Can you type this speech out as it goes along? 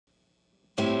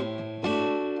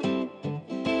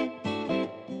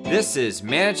This is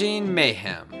Managing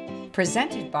Mayhem.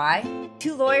 Presented by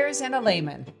two lawyers and a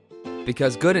layman.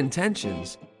 Because good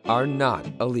intentions are not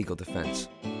a legal defense.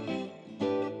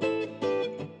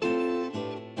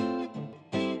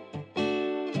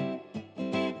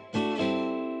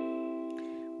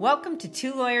 Welcome to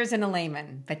Two Lawyers and a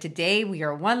Layman. But today we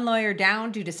are one lawyer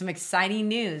down due to some exciting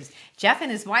news. Jeff and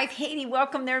his wife Haiti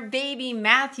welcomed their baby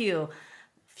Matthew.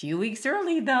 Few weeks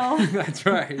early, though. That's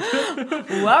right.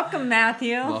 Welcome,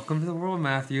 Matthew. Welcome to the world,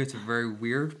 Matthew. It's a very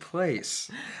weird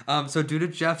place. So due to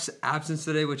Jeff's absence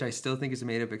today, which I still think is a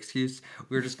made-up excuse,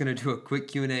 we're just going to do a quick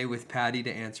Q&A with Patti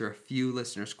to answer a few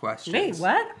listeners' questions. Wait,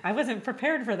 what? I wasn't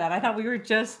prepared for that. I thought we were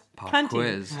just punting.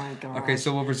 Quiz. Oh, my gosh. Okay,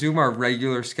 so we'll resume our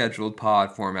regular scheduled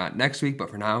pod format next week, but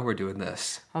for now, we're doing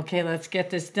this. Okay, let's get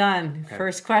this done. Okay.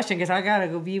 First question, because I got to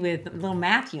go be with little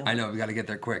Matthew. I know, we got to get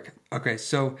there quick. Okay,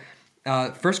 so...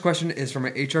 first question is from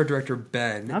our HR director,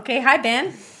 Ben. Okay, hi,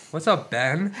 Ben. What's up,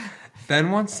 Ben? Ben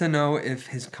wants to know if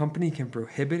his company can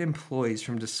prohibit employees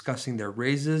from discussing their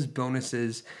raises,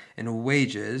 bonuses, and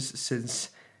wages,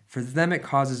 since for them it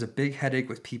causes a big headache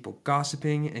with people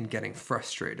gossiping and getting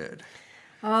frustrated.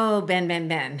 Oh,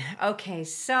 Ben. Okay,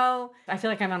 so I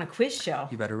feel like I'm on a quiz show.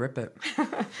 You better rip it.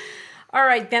 All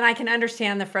right, Ben, I can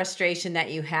understand the frustration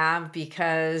that you have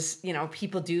because,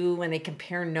 people do, when they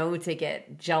compare notes, they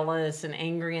get jealous and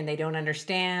angry and they don't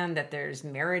understand that there's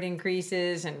merit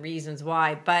increases and reasons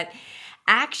why. But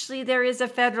actually, there is a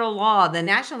federal law, the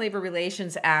National Labor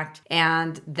Relations Act,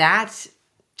 and that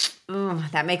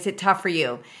makes it tough for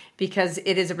you because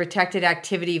it is a protected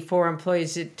activity for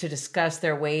employees to discuss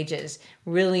their wages.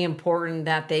 Really important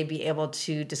that they be able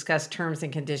to discuss terms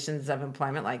and conditions of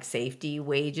employment like safety,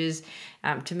 wages,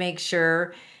 to make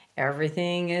sure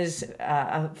everything is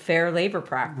a fair labor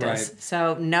practice. Right.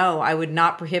 So no, I would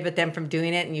not prohibit them from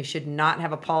doing it, and you should not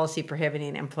have a policy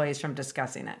prohibiting employees from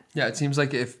discussing it. Yeah, it seems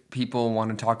like if people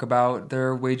want to talk about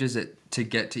their wages, to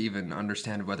get to even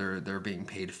understand whether they're being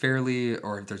paid fairly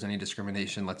or if there's any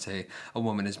discrimination, let's say a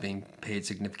woman is being paid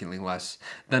significantly less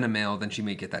than a male, then she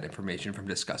may get that information from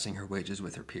discussing her wages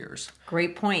with her peers.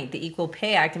 Great point. The Equal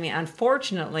Pay Act,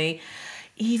 unfortunately,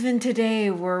 even today,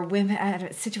 we're women at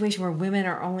a situation where women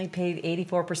are only paid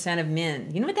 84% of men.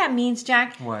 You know what that means,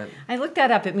 Jack? What? I looked that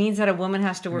up. It means that a woman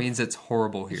has to work... It means it's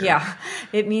horrible here. Yeah.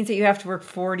 It means that you have to work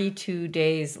 42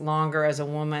 days longer as a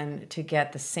woman to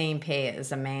get the same pay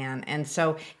as a man. And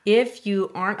so if you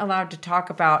aren't allowed to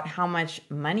talk about how much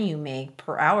money you make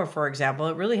per hour, for example,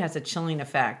 it really has a chilling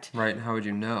effect. Right. And how would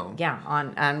you know? Yeah,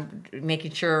 on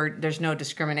making sure there's no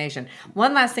discrimination.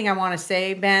 One last thing I want to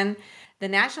say, Ben... The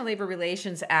National Labor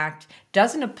Relations Act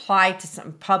doesn't apply to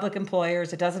some public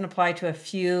employers. It doesn't apply to a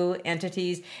few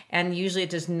entities, and usually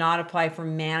it does not apply for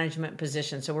management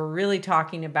positions. So we're really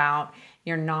talking about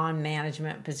your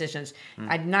non-management positions.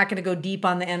 I'm not going to go deep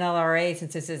on the NLRA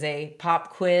since this is a pop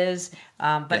quiz.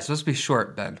 But it's supposed to be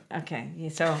short, Ben. Okay,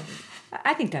 so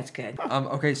I think that's good.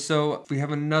 Okay, so we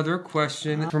have another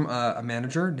question from a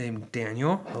manager named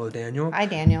Daniel. Hello, Daniel. Hi,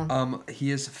 Daniel. He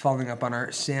is following up on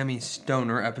our Sammy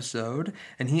Stoner episode,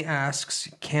 and he asks,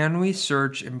 can we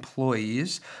search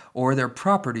employees or their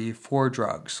property for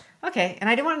drugs? Okay, and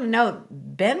I do want to note,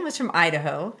 Ben was from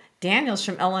Idaho, Daniel's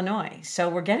from Illinois, so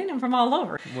we're getting them from all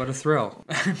over. What a thrill.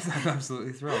 I'm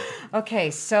absolutely thrilled. Okay,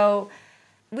 so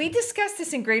we discussed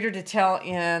this in greater detail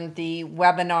in the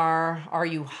webinar, Are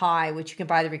You High?, which you can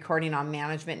buy the recording on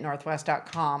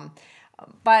managementnorthwest.com.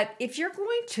 But if you're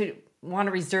going to want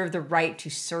to reserve the right to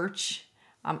search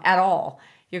at all,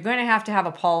 you're going to have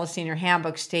a policy in your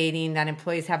handbook stating that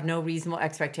employees have no reasonable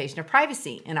expectation of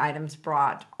privacy in items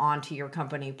brought onto your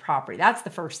company property. That's the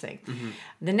first thing. Mm-hmm.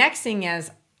 The next thing is,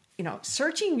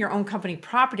 searching your own company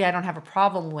property, I don't have a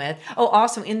problem with. Oh,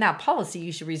 also in that policy,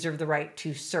 you should reserve the right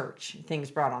to search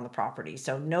things brought on the property.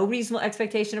 So no reasonable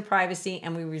expectation of privacy,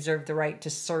 and we reserve the right to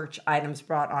search items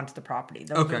brought onto the property.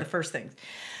 Those are the first things.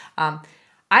 I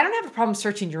don't have a problem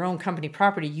searching your own company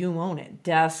property. You own it.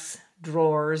 Desks,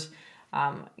 drawers,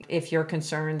 if you're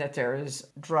concerned that there's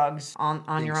drugs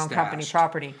on your own company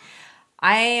property.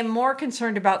 I am more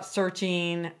concerned about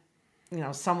searching,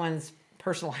 someone's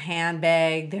personal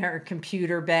handbag, their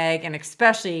computer bag, and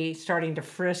especially starting to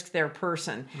frisk their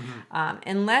person. Mm-hmm.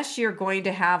 Unless you're going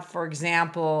to have, for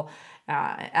example,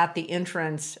 at the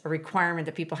entrance, a requirement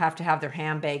that people have to have their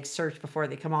handbags searched before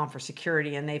they come on for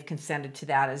security, and they've consented to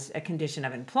that as a condition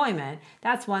of employment.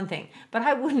 That's one thing. But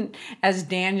I wouldn't, as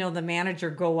Daniel, the manager,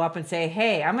 go up and say,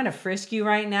 hey, I'm going to frisk you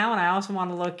right now, and I also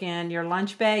want to look in your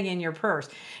lunch bag and your purse.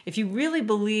 If you really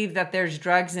believe that there's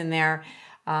drugs in there,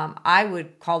 I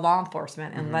would call law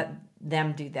enforcement and let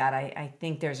them do that. I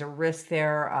think there's a risk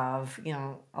there of,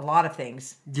 a lot of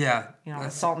things. Yeah.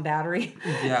 Assault and battery.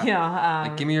 Yeah.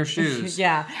 Like, give me your shoes.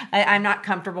 Yeah. I'm not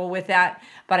comfortable with that,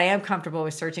 but I am comfortable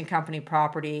with searching company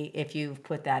property if you've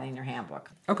put that in your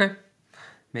handbook. Okay.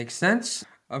 Makes sense.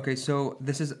 Okay, so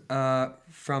this is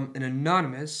from an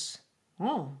anonymous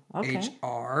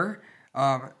HR.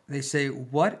 They say,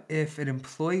 what if an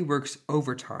employee works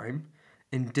overtime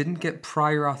and didn't get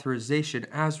prior authorization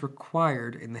as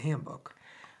required in the handbook?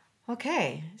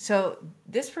 Okay, so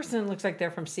this person looks like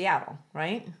they're from Seattle,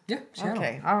 right? Yeah, Seattle.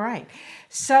 Okay, all right.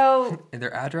 So... And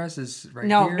their address is right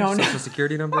here? No. Social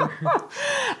security number?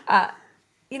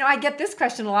 I get this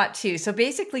question a lot too. So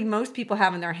basically, most people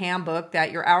have in their handbook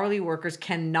that your hourly workers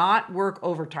cannot work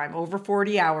overtime, over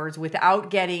 40 hours, without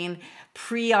getting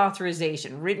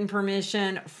pre-authorization, written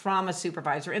permission from a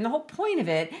supervisor. And the whole point of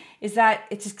it is that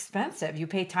it's expensive. You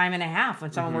pay time and a half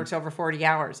when someone works over 40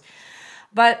 hours.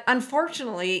 But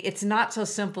unfortunately, it's not so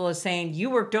simple as saying you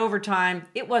worked overtime,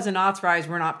 it wasn't authorized,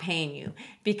 we're not paying you.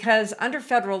 Because under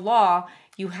federal law,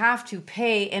 you have to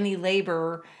pay any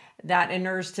labor that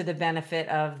inures to the benefit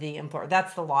of the employer.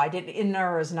 That's the law.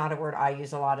 Inure is not a word I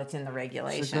use a lot. It's in the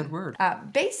regulation. It's a good word.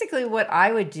 Basically, what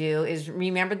I would do is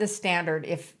remember the standard.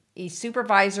 If a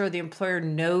supervisor or the employer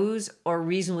knows or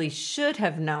reasonably should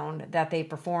have known that they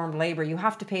performed labor, you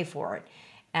have to pay for it.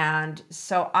 And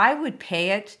so I would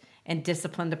pay it and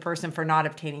discipline the person for not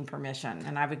obtaining permission.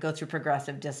 And I would go through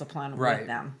progressive discipline with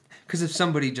them. Because if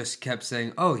somebody just kept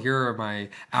saying, oh, here are my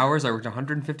hours, I worked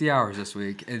 150 hours this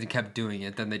week, and they kept doing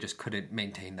it, then they just couldn't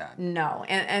maintain that. No.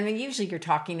 And usually you're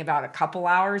talking about a couple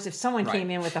hours. If someone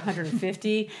came in with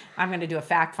 150, I'm going to do a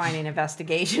fact-finding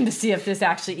investigation to see if this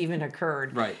actually even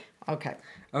occurred. Right.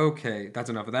 Okay, that's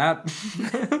enough of that.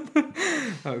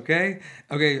 Okay,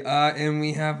 and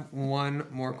we have one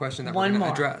more question that we're going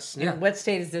to address. Yeah. What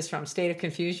state is this from? State of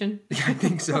confusion? Yeah, I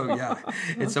think so, yeah.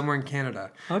 It's somewhere in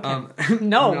Canada. Okay.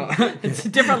 No, it's a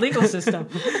different legal system.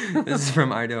 This is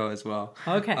from Idaho as well.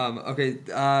 Okay.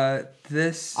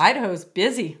 Idaho's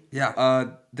busy.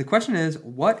 Yeah. The question is,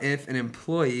 what if an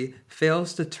employee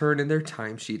fails to turn in their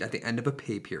timesheet at the end of a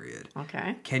pay period?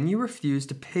 Okay. Can you refuse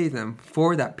to pay them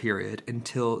for that period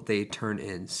until they turn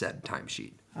in said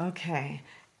timesheet? Okay.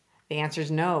 The answer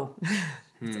is no.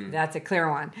 That's a clear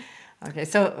one. Okay.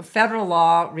 So federal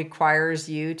law requires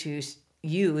you,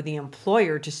 the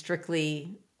employer, to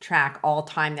strictly track all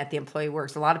time that the employee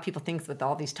works. A lot of people think with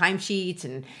all these timesheets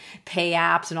and pay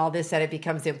apps and all this that it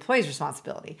becomes the employee's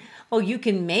responsibility. Well, you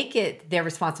can make it their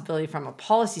responsibility from a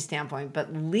policy standpoint,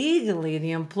 but legally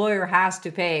the employer has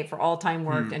to pay for all time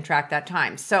worked and track that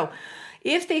time. So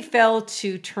if they fail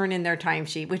to turn in their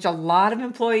timesheet, which a lot of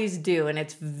employees do, and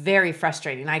it's very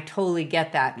frustrating, I totally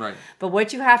get that. Right. But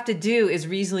what you have to do is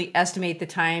reasonably estimate the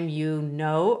time you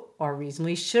know or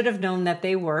reasonably should have known that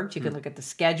they worked. You can look at the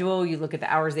schedule, you look at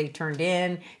the hours they turned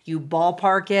in, you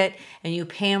ballpark it, and you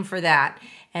pay them for that.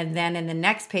 And then in the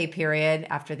next pay period,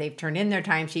 after they've turned in their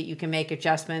timesheet, you can make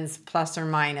adjustments plus or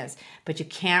minus. But you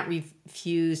can't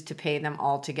refuse to pay them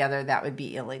all together. That would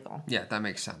be illegal. Yeah, that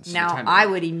makes sense. Now, I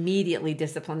would immediately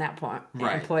discipline that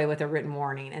employee with a written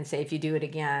warning and say, if you do it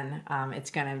again,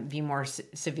 it's going to be more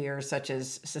severe, such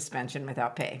as suspension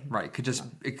without pay. Right, because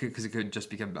it could just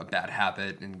become a bad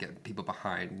habit and get people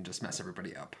behind and just mess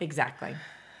everybody up. Exactly.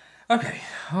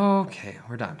 Okay,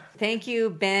 we're done. Thank you,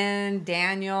 Ben,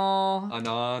 Daniel.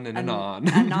 Anon and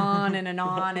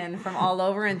from all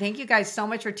over. And thank you guys so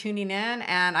much for tuning in.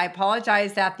 And I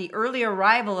apologize that the early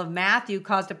arrival of Matthew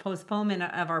caused a postponement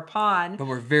of our pod. But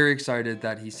we're very excited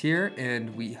that he's here,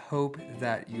 and we hope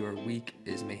that your week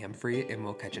is mayhem-free, and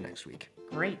we'll catch you next week.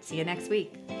 Great. See you next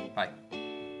week. Bye.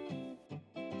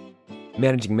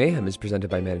 Managing Mayhem is presented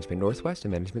by Management Northwest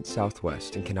and Management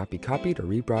Southwest and cannot be copied or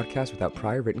rebroadcast without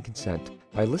prior written consent.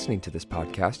 By listening to this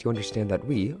podcast, you understand that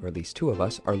we, or at least two of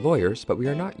us, are lawyers, but we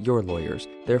are not your lawyers.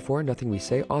 Therefore, nothing we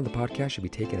say on the podcast should be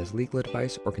taken as legal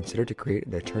advice or considered to create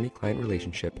an attorney-client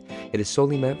relationship. It is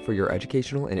solely meant for your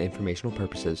educational and informational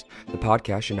purposes. The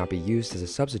podcast should not be used as a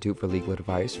substitute for legal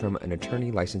advice from an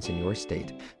attorney licensed in your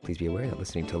state. Please be aware that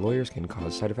listening to lawyers can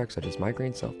cause side effects such as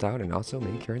migraine, self-doubt, and also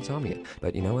may cure insomnia.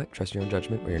 But you know what? Trust your own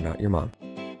judgment or you're not your mom.